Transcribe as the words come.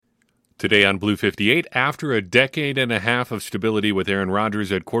Today on Blue 58, after a decade and a half of stability with Aaron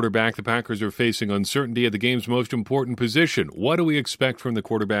Rodgers at quarterback, the Packers are facing uncertainty at the game's most important position. What do we expect from the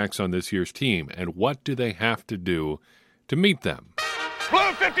quarterbacks on this year's team, and what do they have to do to meet them?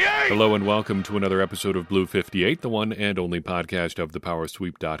 Blue 58! Hello and welcome to another episode of Blue 58, the one and only podcast of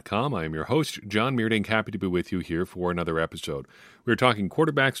thepowersweep.com. I am your host, John Meerdink, happy to be with you here for another episode. We're talking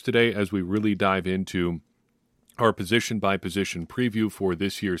quarterbacks today as we really dive into our position-by-position preview for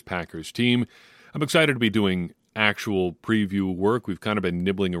this year's Packers team. I'm excited to be doing actual preview work. We've kind of been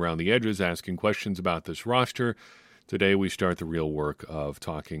nibbling around the edges, asking questions about this roster. Today we start the real work of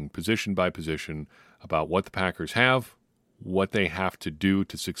talking position-by-position about what the Packers have, what they have to do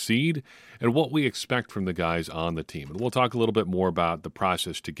to succeed, and what we expect from the guys on the team. And we'll talk a little bit more about the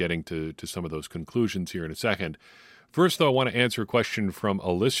process to getting to some of those conclusions here in a second. First, though, I want to answer a question from a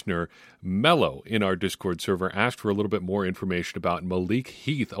listener. Mello, in our Discord server, asked for a little bit more information about Malik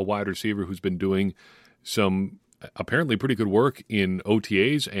Heath, a wide receiver who's been doing some apparently pretty good work in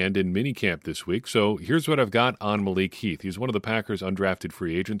OTAs and in minicamp this week. So here's what I've got on Malik Heath. He's one of the Packers' undrafted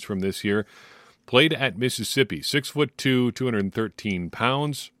free agents from this year. Played at Mississippi, 6'2", 213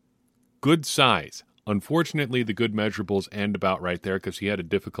 pounds. Good size. Unfortunately, the good measurables end about right there because he had a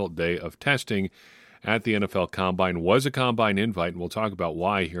difficult day of testing at the NFL Combine. Was a Combine invite, and we'll talk about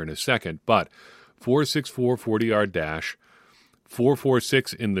why here in a second. But 4.64 40-yard dash,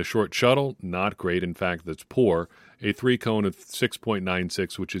 4.46 in the short shuttle, not great. In fact, that's poor. A three-cone of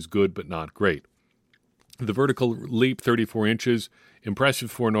 6.96, which is good but not great. The vertical leap, 34 inches, impressive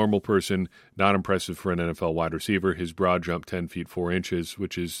for a normal person, not impressive for an NFL wide receiver. His broad jump, 10 feet 4 inches,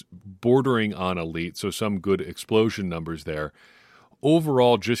 which is bordering on elite, so some good explosion numbers there.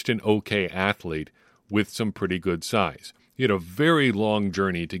 Overall, just an okay athlete with some pretty good size. He had a very long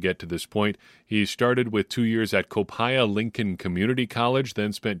journey to get to this point. He started with 2 years at Copiah Lincoln Community College,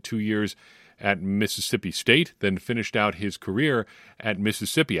 then spent 2 years at Mississippi State, then finished out his career at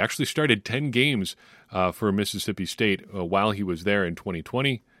Mississippi. Actually started 10 games for Mississippi State while he was there in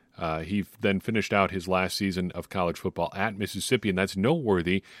 2020. He then finished out his last season of college football at Mississippi, and that's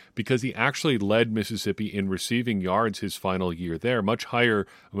noteworthy because he actually led Mississippi in receiving yards his final year there, much higher,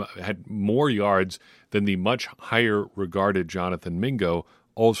 had more yards than the much higher regarded Jonathan Mingo,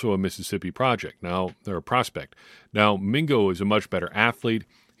 also a Mississippi prospect. Now, Mingo is a much better athlete.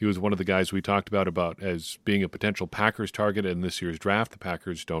 He was one of the guys we talked about as being a potential Packers target in this year's draft. The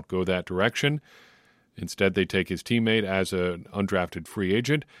Packers don't go that direction. Instead, they take his teammate as an undrafted free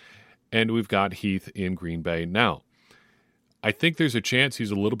agent, and we've got Heath in Green Bay now. I think there's a chance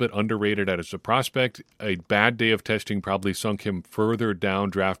he's a little bit underrated as a prospect. A bad day of testing probably sunk him further down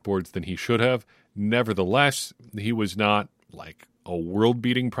draft boards than he should have. Nevertheless, he was not like a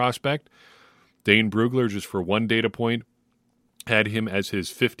world-beating prospect. Dane Brugler, just for one data point, had him as his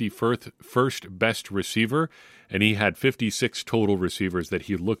 51st best receiver, and he had 56 total receivers that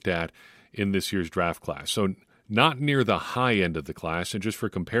he looked at in this year's draft class. So not near the high end of the class. And just for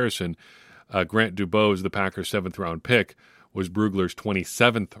comparison, Grant Dubose, the Packers' 7th-round pick, was Brugler's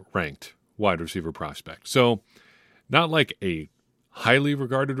 27th ranked wide receiver prospect. So not like a highly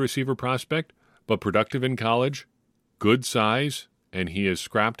regarded receiver prospect, but productive in college, good size, and he has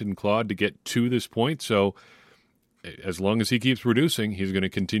scrapped and clawed to get to this point. So as long as he keeps producing, he's going to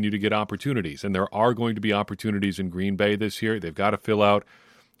continue to get opportunities. And there are going to be opportunities in Green Bay this year. They've got to fill out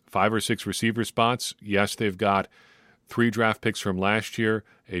 5 or 6 receiver spots. Yes, they've got 3 draft picks from last year,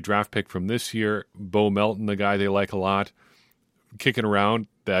 a draft pick from this year, Bo Melton, the guy they like a lot, kicking around.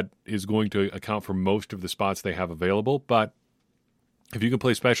 That is going to account for most of the spots they have available. But if you can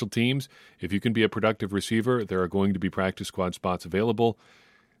play special teams, if you can be a productive receiver, there are going to be practice squad spots available.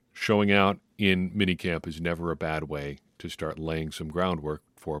 Showing out in minicamp is never a bad way to start laying some groundwork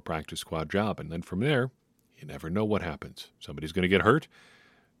for a practice squad job. And then from there, you never know what happens. Somebody's going to get hurt.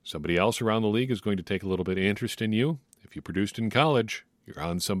 Somebody else around the league is going to take a little bit of interest in you. If you produced in college, you're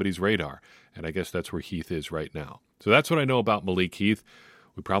on somebody's radar. And I guess that's where Heath is right now. So that's what I know about Malik Heath.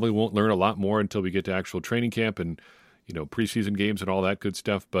 We probably won't learn a lot more until we get to actual training camp and, preseason games and all that good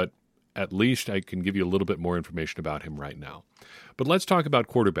stuff. But at least I can give you a little bit more information about him right now. But let's talk about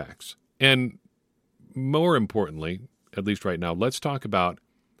quarterbacks. And more importantly, at least right now, let's talk about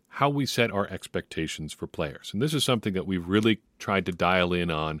how we set our expectations for players. And this is something that we've really tried to dial in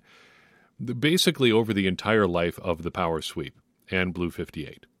on basically over the entire life of the Power Sweep and Blue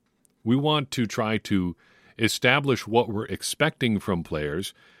 58. We want to try to establish what we're expecting from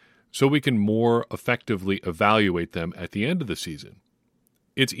players so we can more effectively evaluate them at the end of the season.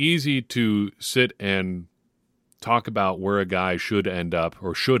 It's easy to sit and talk about where a guy should end up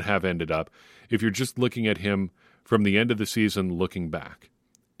or should have ended up if you're just looking at him from the end of the season looking back.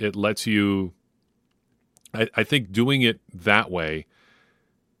 It lets you, I think doing it that way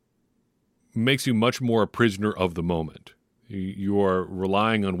makes you much more a prisoner of the moment. You are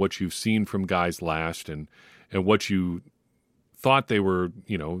relying on what you've seen from guys last and what you thought they were,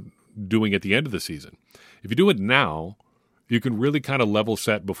 doing at the end of the season. If you do it now, you can really kind of level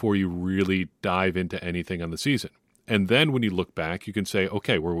set before you really dive into anything on the season. And then when you look back, you can say,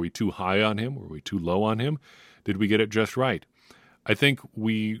 okay, were we too high on him? Were we too low on him? Did we get it just right? I think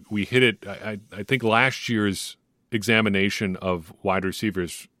we hit it. I think last year's examination of wide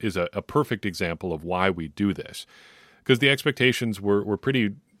receivers is a perfect example of why we do this. Because the expectations were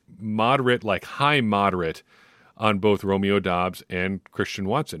pretty moderate, like high moderate, on both Romeo Doubs and Christian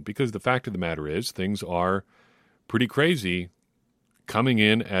Watson. Because the fact of the matter is, things are pretty crazy coming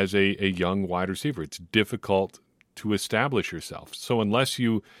in as a young wide receiver. It's difficult to establish yourself. So unless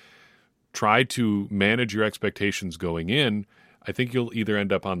you try to manage your expectations going in, I think you'll either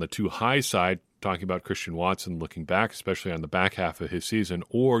end up on the too high side, talking about Christian Watson looking back, especially on the back half of his season,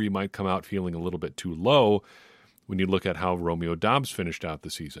 or you might come out feeling a little bit too low when you look at how Romeo Doubs finished out the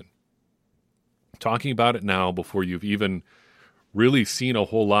season. Talking about it now before you've even really seen a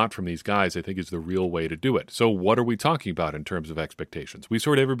whole lot from these guys, I think is the real way to do it. So what are we talking about in terms of expectations? We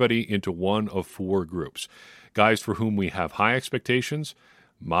sort everybody into one of four groups. Guys for whom we have high expectations,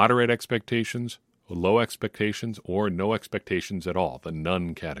 moderate expectations, low expectations, or no expectations at all, the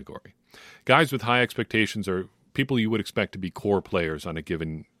none category. Guys with high expectations are people you would expect to be core players on a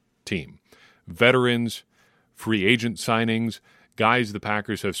given team. Veterans, free agent signings, guys the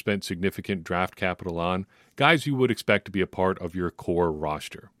Packers have spent significant draft capital on, guys you would expect to be a part of your core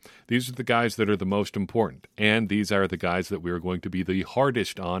roster. These are the guys that are the most important, and these are the guys that we are going to be the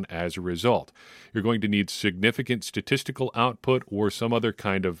hardest on as a result. You're going to need significant statistical output or some other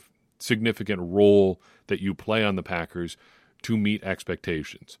kind of significant role that you play on the Packers to meet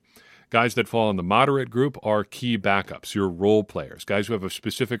expectations. Guys that fall in the moderate group are key backups, your role players, guys who have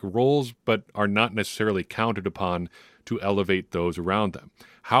specific roles but are not necessarily counted upon to elevate those around them.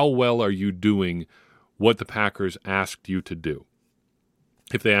 How well are you doing what the Packers asked you to do?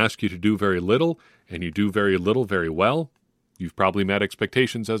 If they ask you to do very little and you do very little very well, you've probably met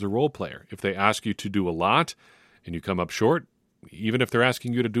expectations as a role player. If they ask you to do a lot and you come up short, even if they're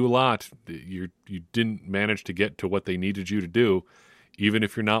asking you to do a lot, you didn't manage to get to what they needed you to do. Even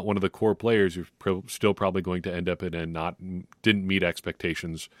if you're not one of the core players, you're still probably going to end up in a didn't meet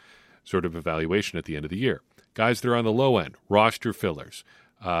expectations sort of evaluation at the end of the year. Guys that are on the low end, roster fillers.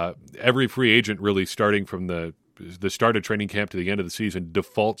 Every free agent really starting from the start of training camp to the end of the season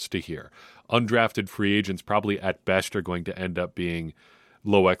defaults to here. Undrafted free agents probably at best are going to end up being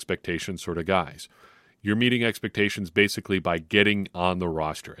low expectation sort of guys. You're meeting expectations basically by getting on the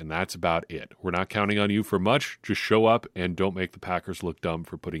roster, and that's about it. We're not counting on you for much. Just show up and don't make the Packers look dumb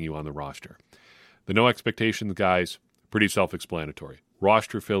for putting you on the roster. The no expectations guys, pretty self-explanatory.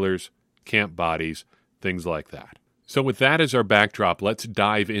 Roster fillers, camp bodies, things like that. So with that as our backdrop, let's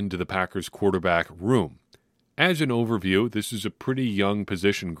dive into the Packers quarterback room. As an overview, this is a pretty young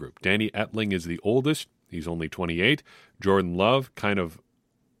position group. Danny Etling is the oldest. He's only 28. Jordan Love, kind of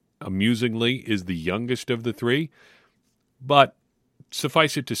amusingly, is the youngest of the three. But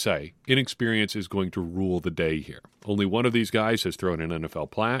suffice it to say, inexperience is going to rule the day here. Only one of these guys has thrown an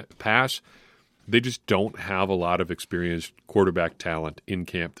NFL pass. They just don't have a lot of experienced quarterback talent in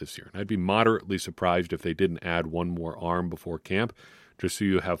camp this year. And I'd be moderately surprised if they didn't add one more arm before camp, just so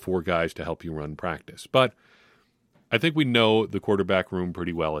you have four guys to help you run practice. But I think we know the quarterback room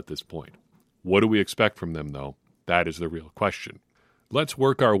pretty well at this point. What do we expect from them, though? That is the real question. Let's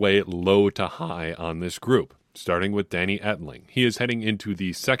work our way low to high on this group, starting with Danny Etling. He is heading into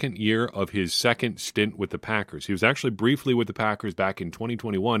the second year of his second stint with the Packers. He was actually briefly with the Packers back in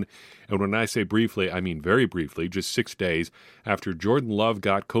 2021, and when I say briefly, I mean very briefly, just 6 days after Jordan Love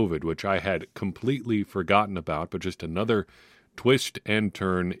got COVID, which I had completely forgotten about, but just another twist and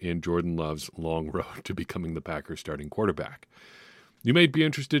turn in Jordan Love's long road to becoming the Packers starting quarterback. You may be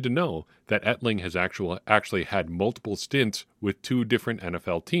interested to know that Etling has actually had multiple stints with two different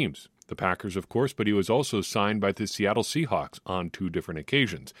NFL teams. The Packers, of course, but he was also signed by the Seattle Seahawks on two different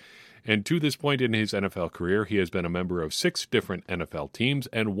occasions. And to this point in his NFL career, he has been a member of 6 different NFL teams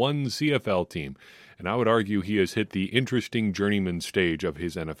and 1 CFL team. And I would argue he has hit the interesting journeyman stage of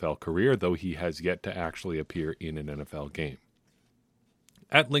his NFL career, though he has yet to actually appear in an NFL game.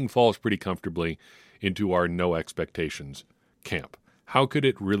 Etling falls pretty comfortably into our no expectations camp. How could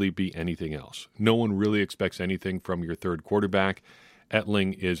it really be anything else? No one really expects anything from your third quarterback,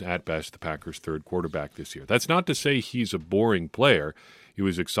 Etling is at best the Packers' third quarterback this year. That's not to say he's a boring player. He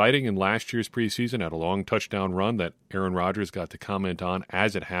was exciting in last year's preseason, had a long touchdown run that Aaron Rodgers got to comment on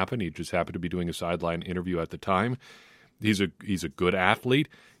as it happened. He just happened to be doing a sideline interview at the time. He's a good athlete.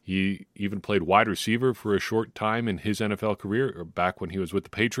 He even played wide receiver for a short time in his NFL career, or back when he was with the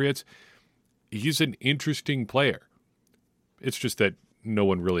Patriots. He's an interesting player. It's just that no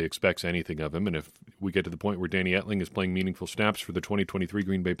one really expects anything of him, and if we get to the point where Danny Etling is playing meaningful snaps for the 2023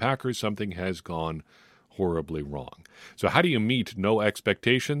 Green Bay Packers, something has gone horribly wrong. So how do you meet no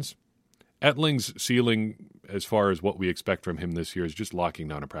expectations? Etling's ceiling, as far as what we expect from him this year, is just locking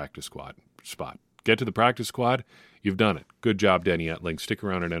down a practice squad spot. Get to the practice squad, you've done it. Good job, Danny Etling. Stick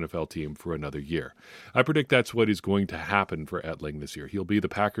around an NFL team for another year. I predict that's what is going to happen for Etling this year. He'll be the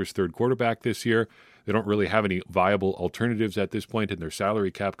Packers' third quarterback this year. They don't really have any viable alternatives at this point, and their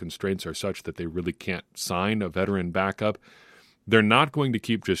salary cap constraints are such that they really can't sign a veteran backup. They're not going to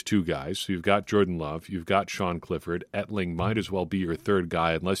keep just two guys. So you've got Jordan Love, you've got Sean Clifford. Etling might as well be your third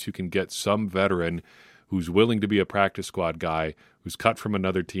guy unless you can get some veteran who's willing to be a practice squad guy, who's cut from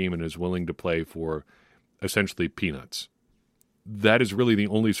another team and is willing to play for essentially peanuts. That is really the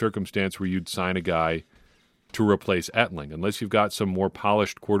only circumstance where you'd sign a guy to replace Etling. Unless you've got some more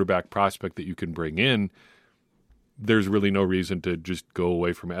polished quarterback prospect that you can bring in, there's really no reason to just go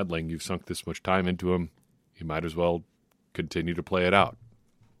away from Etling. You've sunk this much time into him. You might as well continue to play it out.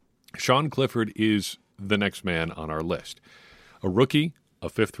 Sean Clifford is the next man on our list. A rookie, a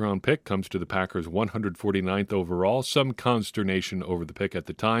fifth-round pick, comes to the Packers 149th overall. Some consternation over the pick at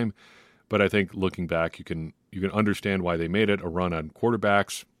the time, but I think looking back, you can understand why they made it. A run on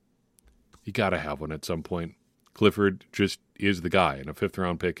quarterbacks, you got to have one at some point. Clifford just is the guy, and a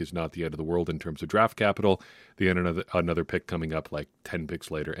fifth-round pick is not the end of the world in terms of draft capital. They had another pick coming up like 10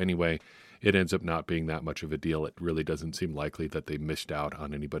 picks later anyway. It ends up not being that much of a deal. It really doesn't seem likely that they missed out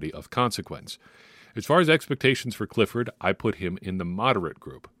on anybody of consequence. As far as expectations for Clifford, I put him in the moderate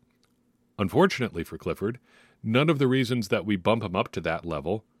group. Unfortunately for Clifford, none of the reasons that we bump him up to that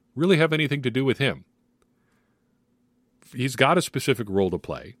level really have anything to do with him. He's got a specific role to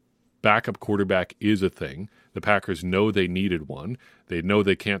play. Backup quarterback is a thing. The Packers know they needed one. They know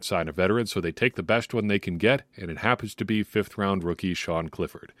they can't sign a veteran, so they take the best one they can get, and it happens to be fifth-round rookie Sean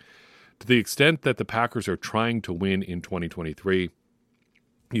Clifford. To the extent that the Packers are trying to win in 2023,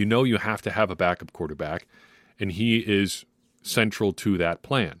 you know you have to have a backup quarterback, and he is central to that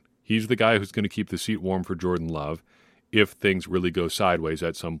plan. He's the guy who's going to keep the seat warm for Jordan Love if things really go sideways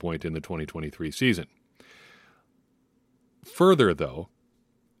at some point in the 2023 season. Further, though,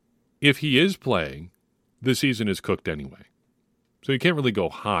 if he is playing, the season is cooked anyway. So you can't really go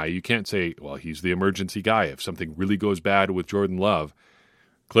high. You can't say, well, he's the emergency guy. If something really goes bad with Jordan Love,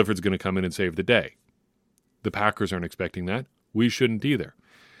 Clifford's going to come in and save the day. The Packers aren't expecting that. We shouldn't either.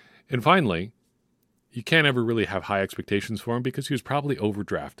 And finally, you can't ever really have high expectations for him because he was probably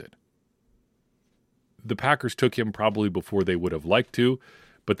overdrafted. The Packers took him probably before they would have liked to,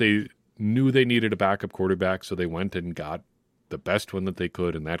 but they knew they needed a backup quarterback, so they went and got the best one that they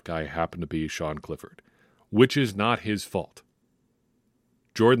could, and that guy happened to be Sean Clifford, which is not his fault.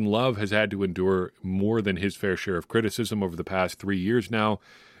 Jordan Love has had to endure more than his fair share of criticism over the past 3 years now,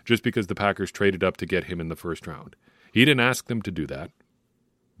 just because the Packers traded up to get him in the first round. He didn't ask them to do that.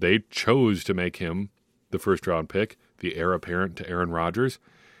 They chose to make him the first-round pick, the heir apparent to Aaron Rodgers,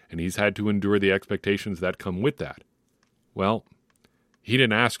 and he's had to endure the expectations that come with that. Well, he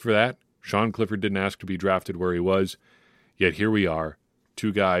didn't ask for that. Sean Clifford didn't ask to be drafted where he was, yet here we are,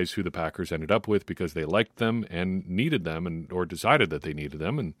 two guys who the Packers ended up with because they liked them and needed them, or decided that they needed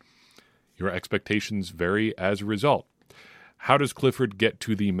them, and your expectations vary as a result. How does Clifford get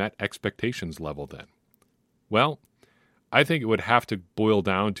to the met expectations level then? Well, I think it would have to boil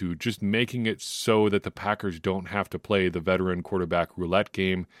down to just making it so that the Packers don't have to play the veteran quarterback roulette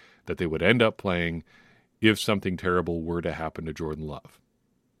game that they would end up playing if something terrible were to happen to Jordan Love.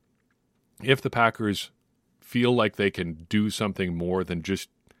 If the Packers feel like they can do something more than just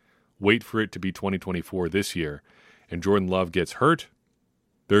wait for it to be 2024 this year, and Jordan Love gets hurt,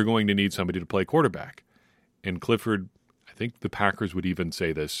 they're going to need somebody to play quarterback. And Clifford, I think the Packers would even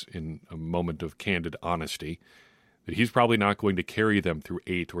say this in a moment of candid honesty, that he's probably not going to carry them through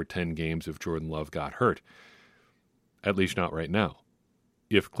 8 or 10 games if Jordan Love got hurt. At least not right now.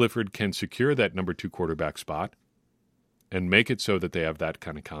 If Clifford can secure that number 2 quarterback spot and make it so that they have that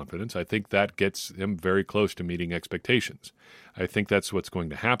kind of confidence, I think that gets them very close to meeting expectations. I think that's what's going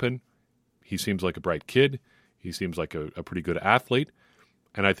to happen. He seems like a bright kid. He seems like a pretty good athlete.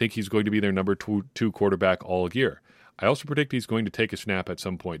 And I think he's going to be their number 2 quarterback all year. I also predict he's going to take a snap at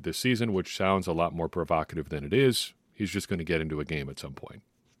some point this season, which sounds a lot more provocative than it is. He's just going to get into a game at some point.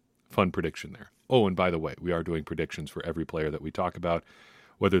 Fun prediction there. Oh, and by the way, we are doing predictions for every player that we talk about,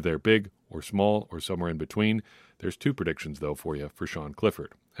 whether they're big or small or somewhere in between. There's 2 predictions, though, for you for Sean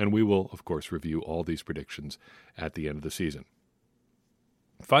Clifford. And we will, of course, review all these predictions at the end of the season.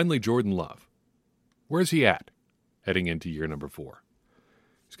 Finally, Jordan Love. Where's he at heading into year number 4?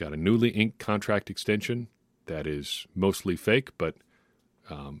 He's got a newly inked contract extension that is mostly fake, but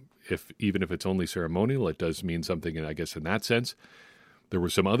even if it's only ceremonial, it does mean something, I guess, in that sense. There were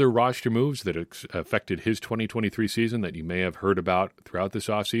some other roster moves that affected his 2023 season that you may have heard about throughout this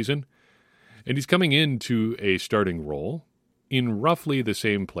offseason. And he's coming into a starting role in roughly the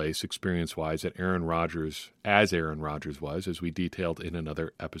same place, experience-wise, as Aaron Rodgers was, as we detailed in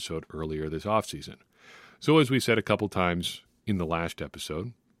another episode earlier this offseason. So as we said a couple times in the last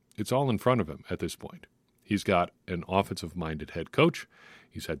episode, it's all in front of him at this point. He's got an offensive-minded head coach.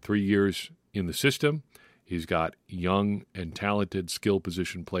 He's had 3 years in the system. He's got young and talented skill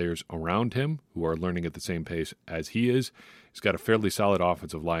position players around him who are learning at the same pace as he is. He's got a fairly solid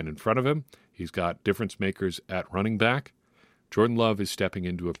offensive line in front of him. He's got difference makers at running back. Jordan Love is stepping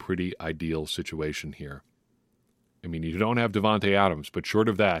into a pretty ideal situation here. I mean, you don't have Davante Adams, but short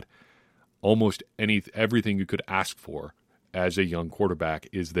of that, almost everything you could ask for as a young quarterback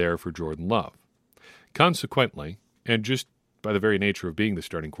is there for Jordan Love. Consequently, and just by the very nature of being the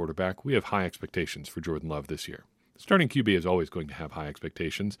starting quarterback, we have high expectations for Jordan Love this year. The starting QB is always going to have high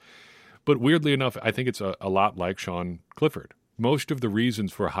expectations, but weirdly enough, I think it's a lot like Sean Clifford. Most of the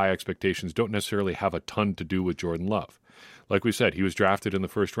reasons for high expectations don't necessarily have a ton to do with Jordan Love. Like we said, he was drafted in the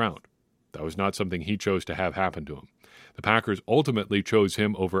first round. That was not something he chose to have happen to him. The Packers ultimately chose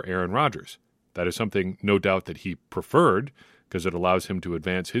him over Aaron Rodgers. That is something, no doubt, that he preferred because it allows him to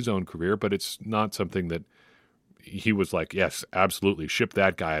advance his own career, but it's not something that he was like, yes, absolutely, ship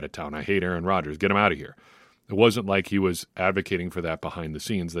that guy out of town. I hate Aaron Rodgers. Get him out of here. It wasn't like he was advocating for that behind the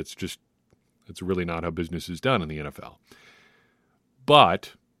scenes. That's really not how business is done in the NFL.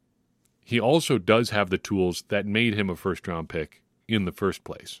 But he also does have the tools that made him a first-round pick in the first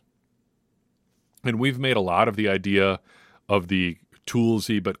place. And we've made a lot of the idea of the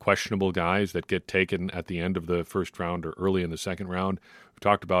toolsy but questionable guys that get taken at the end of the first round or early in the second round. We've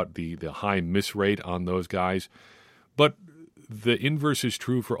talked about the high miss rate on those guys. But the inverse is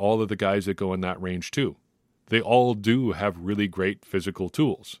true for all of the guys that go in that range too. They all do have really great physical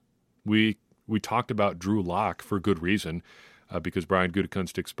tools. We talked about Drew Lock for good reason because Brian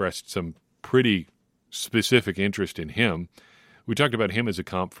Gutekunst expressed some pretty specific interest in him. We talked about him as a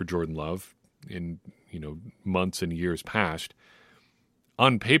comp for Jordan Love in months and years past.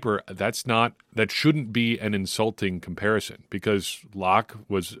 On paper, that shouldn't be an insulting comparison because Locke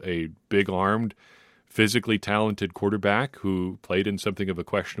was a big-armed, physically talented quarterback who played in something of a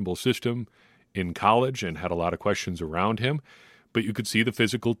questionable system in college and had a lot of questions around him, but you could see the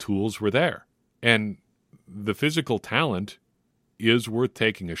physical tools were there. And the physical talent is worth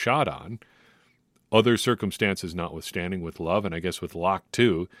taking a shot on. Other circumstances notwithstanding with Love, and I guess with Locke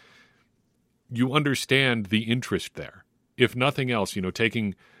too, you understand the interest there. If nothing else,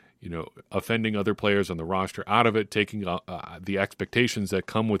 taking, offending other players on the roster out of it, taking the expectations that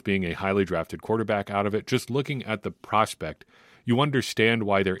come with being a highly drafted quarterback out of it, just looking at the prospect, you understand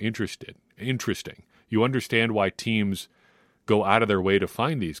why they're interesting. You understand why teams go out of their way to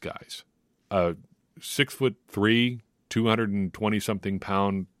find these guys. 6'3", 220-something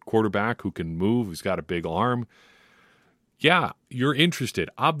pound quarterback who can move, who's got a big arm. Yeah, you're interested.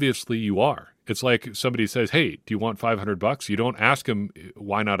 Obviously you are. It's like somebody says, hey, do you want $500? You don't ask them,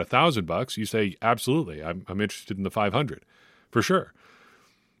 why not $1,000? You say, absolutely, I'm interested in the 500 for sure.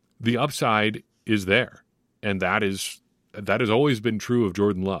 The upside is there, and that has always been true of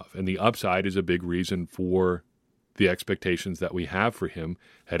Jordan Love, and the upside is a big reason for the expectations that we have for him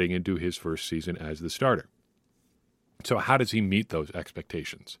heading into his first season as the starter. So how does he meet those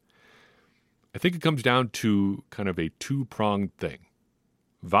expectations? I think it comes down to kind of a two-pronged thing.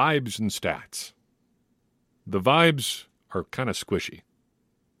 Vibes and stats. The vibes are kind of squishy,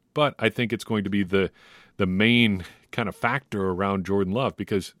 but I think it's going to be the main kind of factor around Jordan Love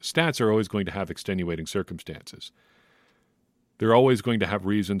because stats are always going to have extenuating circumstances. They're always going to have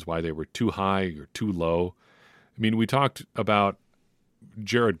reasons why they were too high or too low. I mean, we talked about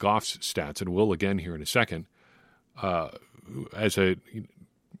Jared Goff's stats, and we'll again here in a second, as a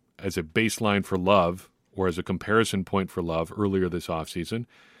baseline for Love, or as a comparison point for Love earlier this offseason,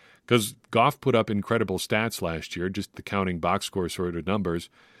 because Goff put up incredible stats last year, just the counting box score sort of numbers,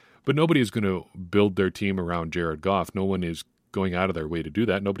 but nobody is going to build their team around Jared Goff. No one is going out of their way to do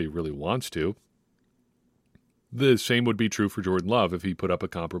that. Nobody really wants to. The same would be true for Jordan Love if he put up a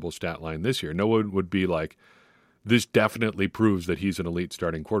comparable stat line this year. No one would be like, this definitely proves that he's an elite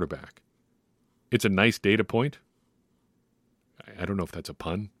starting quarterback. It's a nice data point. I don't know if that's a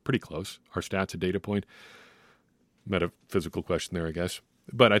pun. Pretty close. Are stats a data point? Metaphysical question there, I guess.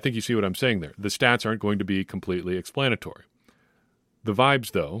 But I think you see what I'm saying there. The stats aren't going to be completely explanatory. The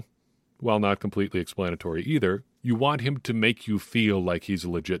vibes, though, while not completely explanatory either, you want him to make you feel like he's a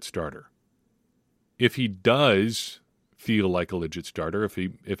legit starter. If he does feel like a legit starter, if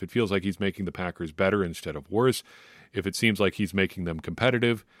it feels like he's making the Packers better instead of worse, if it seems like he's making them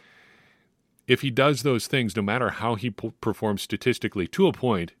competitive, if he does those things, no matter how he performs statistically to a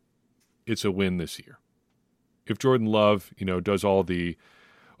point, it's a win this year. If Jordan Love, does all the,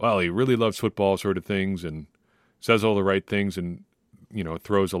 he really loves football sort of things and says all the right things and,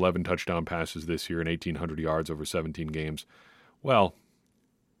 throws 11 touchdown passes this year and 1,800 yards over 17 games, well,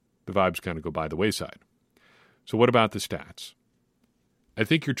 the vibes kind of go by the wayside. So what about the stats? I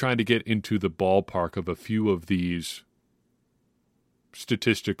think you're trying to get into the ballpark of a few of these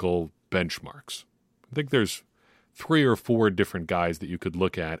statistical benchmarks. I think there's 3 or 4 different guys that you could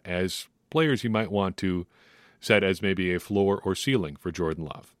look at as players you might want to set as maybe a floor or ceiling for Jordan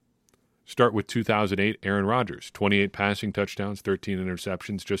Love. Start with 2008 Aaron Rodgers, 28 passing touchdowns, 13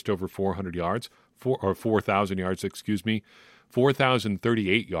 interceptions, just over 400 yards, 4,000 yards,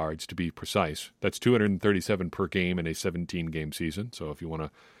 4,038 yards to be precise. That's 237 per game in a 17-game season. So if you want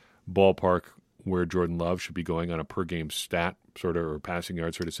to ballpark where Jordan Love should be going on a per-game stat sort of or passing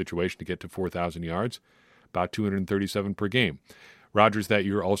yard sort of situation to get to 4,000 yards, about 237 per game. Rodgers that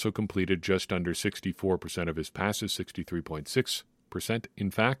year also completed just under 64% of his passes, 63.6%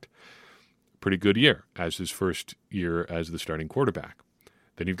 in fact. Pretty good year as his first year as the starting quarterback.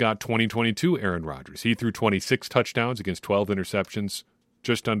 Then you've got 2022 Aaron Rodgers. He threw 26 touchdowns against 12 interceptions,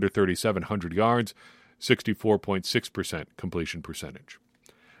 just under 3,700 yards, 64.6% completion percentage.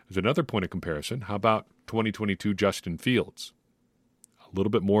 There's another point of comparison. How about 2022 Justin Fields? A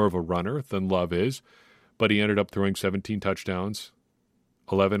little bit more of a runner than Love is, but he ended up throwing 17 touchdowns,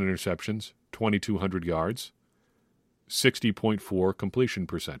 11 interceptions, 2,200 yards, 60.4% completion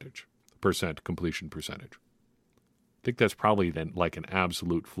percentage. I think that's probably then like an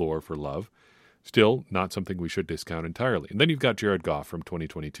absolute floor for Love. Still, not something we should discount entirely. And then you've got Jared Goff from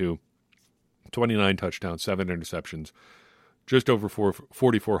 2022. 29 touchdowns, 7 interceptions, just over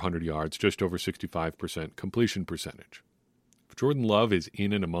 4,400 yards, just over 65% completion percentage. If Jordan Love is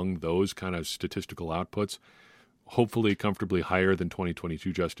in and among those kind of statistical outputs, hopefully comfortably higher than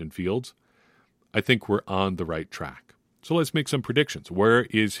 2022 Justin Fields, I think we're on the right track. So let's make some predictions. Where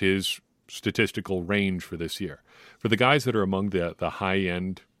is his statistical range for this year? For the guys that are among the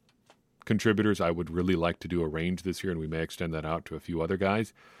high-end contributors, I would really like to do a range this year, and we may extend that out to a few other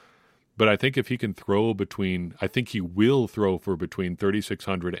guys. But I think if he can I think he will throw for between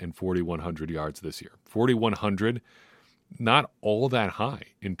 3,600 and 4,100 yards this year. 4,100, not all that high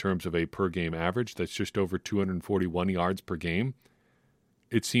in terms of a per-game average. That's just over 241 yards per game.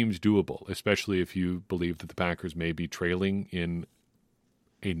 It seems doable, especially if you believe that the Packers may be trailing in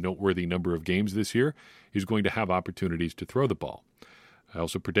a noteworthy number of games this year. He's going to have opportunities to throw the ball. I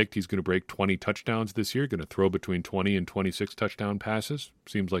also predict he's going to break 20 touchdowns this year, going to throw between 20 and 26 touchdown passes.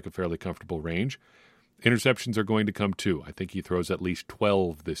 Seems like a fairly comfortable range. Interceptions are going to come too. I think he throws at least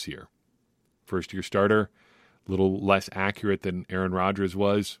 12 this year. First-year starter, a little less accurate than Aaron Rodgers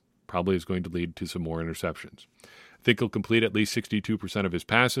was, probably is going to lead to some more interceptions. I think he'll complete at least 62% of his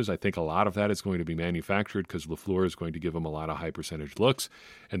passes. I think a lot of that is going to be manufactured because LaFleur is going to give him a lot of high-percentage looks,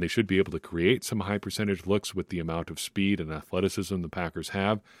 and they should be able to create some high-percentage looks with the amount of speed and athleticism the Packers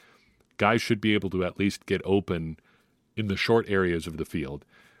have. Guys should be able to at least get open in the short areas of the field.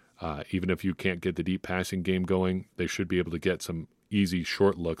 Even if you can't get the deep passing game going, they should be able to get some easy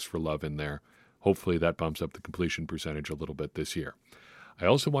short looks for Love in there. Hopefully that bumps up the completion percentage a little bit this year. I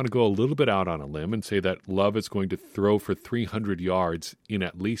also want to go a little bit out on a limb and say that Love is going to throw for 300 yards in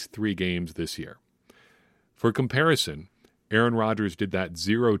at least 3 games this year. For comparison, Aaron Rodgers did that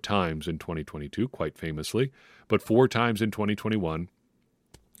 0 times in 2022, quite famously, but 4 times in 2021,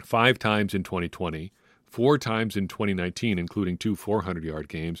 5 times in 2020, 4 times in 2019, including 2 400-yard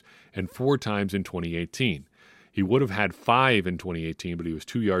games, and 4 times in 2018. He would have had 5 in 2018, but he was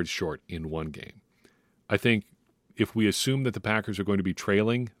 2 yards short in 1 game. I think if we assume that the Packers are going to be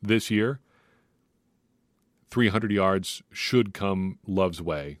trailing this year, 300 yards should come Love's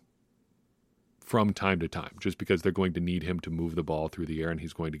way from time to time, just because they're going to need him to move the ball through the air, and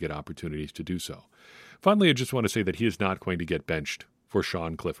he's going to get opportunities to do so. Finally, I just want to say that he is not going to get benched for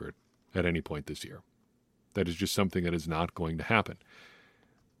Sean Clifford at any point this year. That is just something that is not going to happen.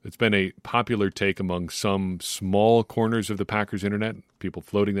 It's been a popular take among some small corners of the Packers internet, people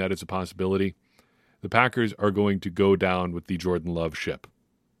floating that as a possibility. the Packers are going to go down with the Jordan Love ship.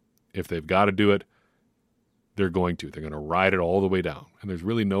 If they've got to do it, they're going to. They're going to ride it all the way down, and there's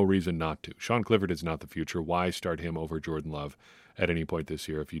really no reason not to. Sean Clifford is not the future. Why start him over Jordan Love at any point this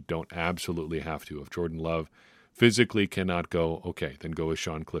year if you don't absolutely have to? If Jordan Love physically cannot go, okay, then go with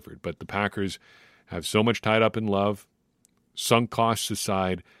Sean Clifford. But the Packers have so much tied up in Love. Sunk costs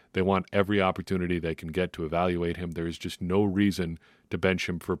aside, they want every opportunity they can get to evaluate him. There is just no reason to bench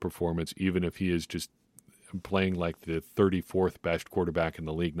him for performance, even if he is just playing like the 34th best quarterback in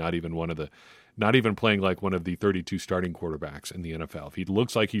the league, not even playing like one of the 32 starting quarterbacks in the NFL. If he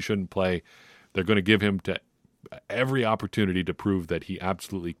looks like he shouldn't play, they're going to give him to every opportunity to prove that he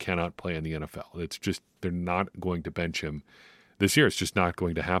absolutely cannot play in the NFL. It's just, they're not going to bench him this year. It's just not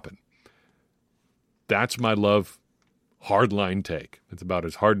going to happen. That's my Love hardline take. It's about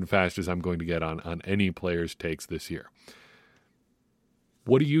as hard and fast as I'm going to get on any player's takes this year.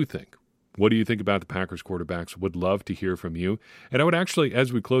 What do you think? What do you think about the Packers quarterbacks? Would love to hear from you. And I would actually,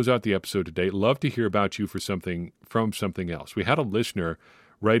 as we close out the episode today, love to hear about you from something else. We had a listener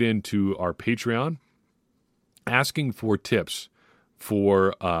write into our Patreon asking for tips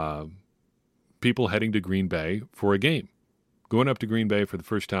for people heading to Green Bay for a game. Going up to Green Bay for the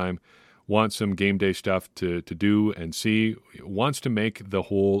first time, wants some game day stuff to do and see, wants to make the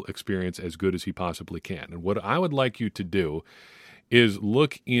whole experience as good as he possibly can. And what I would like you to do is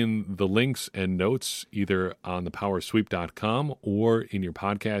look in the links and notes either on thepowersweep.com or in your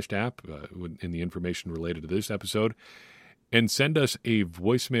podcast app in the information related to this episode, and send us a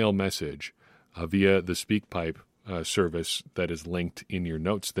voicemail message via the SpeakPipe service that is linked in your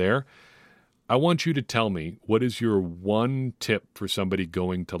notes there. I want you to tell me, what is your one tip for somebody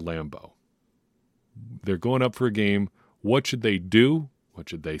going to Lambeau? They're going up for a game. What should they do? What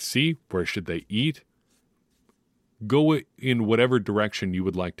should they see? Where should they eat? Go in whatever direction you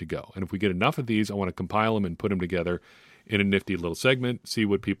would like to go. And if we get enough of these, I want to compile them and put them together in a nifty little segment, see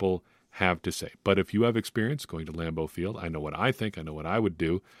what people have to say. But if you have experience going to Lambeau Field, I know what I think, I know what I would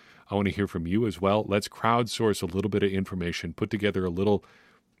do. I want to hear from you as well. Let's crowdsource a little bit of information, put together a little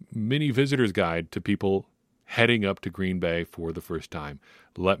mini visitor's guide to people heading up to Green Bay for the first time.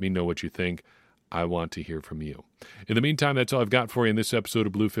 Let me know what you think. I want to hear from you. In the meantime, that's all I've got for you in this episode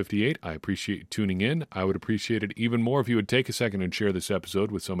of Blue 58. I appreciate you tuning in. I would appreciate it even more if you would take a second and share this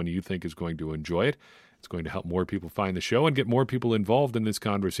episode with someone you think is going to enjoy it. It's going to help more people find the show and get more people involved in this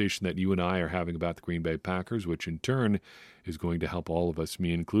conversation that you and I are having about the Green Bay Packers, which in turn is going to help all of us,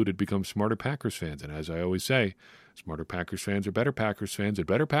 me included, become smarter Packers fans. And as I always say, smarter Packers fans are better Packers fans, and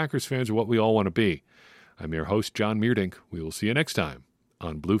better Packers fans are what we all want to be. I'm your host, John Meerdink. We will see you next time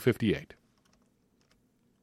on Blue 58.